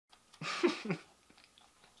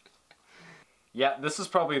Yeah, this is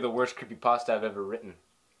probably the worst creepypasta I've ever written.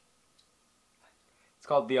 It's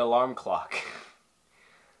called The Alarm Clock.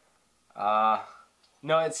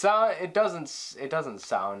 No, it doesn't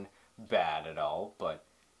sound bad at all, but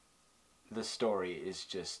the story is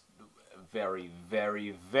just very,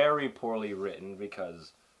 very, very poorly written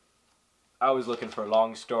because I was looking for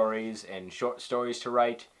long stories and short stories to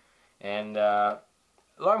write, and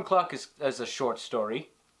Alarm Clock is a short story,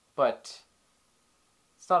 but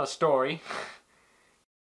it's not a story.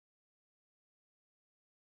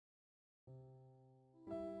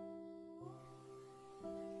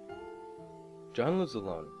 John lives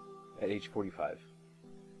alone at age 45.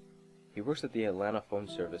 He works at the Atlanta phone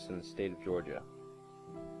service in the state of Georgia.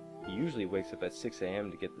 He usually wakes up at 6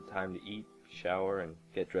 a.m. to get the time to eat, shower, and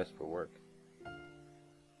get dressed for work.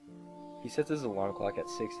 He sets his alarm clock at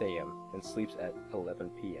 6 a.m. and sleeps at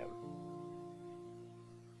 11 p.m.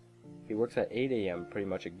 He works at 8 a.m. pretty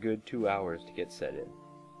much a good 2 hours to get set in.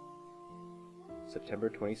 September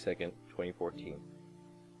 22nd, 2014.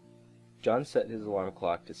 John set his alarm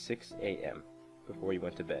clock to 6 a.m. before he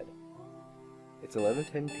went to bed. It's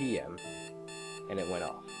 11:10 p.m. and it went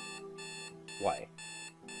off. Why?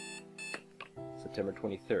 September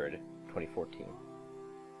 23rd, 2014.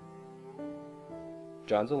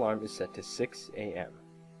 John's alarm is set to 6 a.m.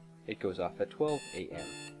 It goes off at 12 a.m.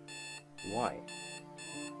 Why?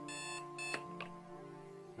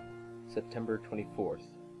 September 24th.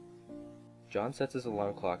 John sets his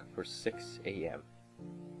alarm clock for 6 a.m.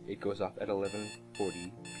 It goes off at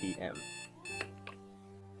 11:40 p.m.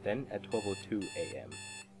 Then at 12:02 a.m.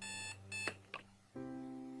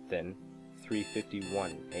 Then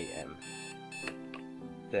 3:51 a.m.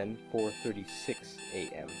 Then 4:36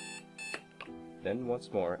 a.m. Then once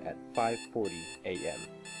more at 5:40 a.m.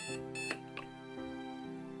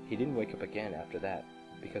 He didn't wake up again after that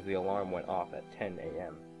because the alarm went off at 10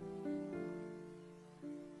 a.m.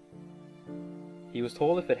 He was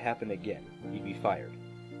told if it happened again, he'd be fired.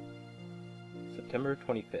 September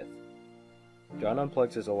 25th. John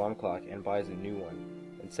unplugs his alarm clock and buys a new one,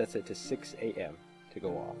 and sets it to 6 a.m. to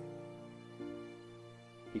go off.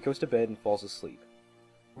 He goes to bed and falls asleep.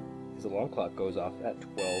 His alarm clock goes off at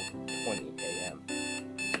 12:20 a.m.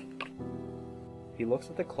 He looks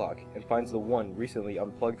at the clock and finds the one recently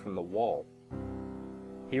unplugged from the wall.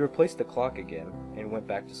 He replaced the clock again and went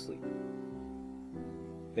back to sleep.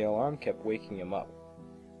 The alarm kept waking him up.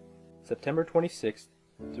 September 26th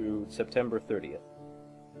through September 30th.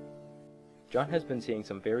 John has been seeing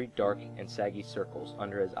some very dark and saggy circles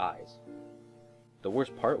under his eyes. The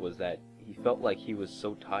worst part was that he felt like he was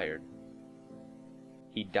so tired.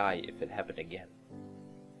 He'd die if it happened again.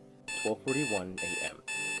 12:41 a.m.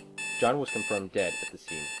 John was confirmed dead at the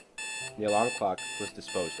scene. The alarm clock was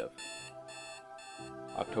disposed of.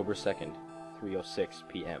 October 2nd, 3:06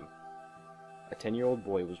 p.m. A 10-year-old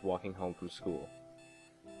boy was walking home from school.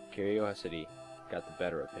 Curiosity got the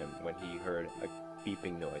better of him when he heard a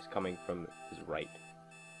beeping noise coming from his right.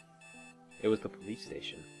 It was the police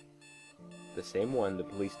station. The same one the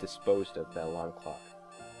police disposed of the alarm clock.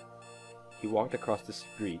 He walked across the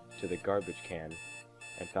street to the garbage can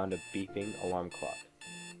and found a beeping alarm clock.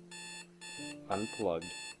 Unplugged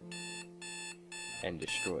and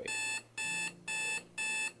destroyed.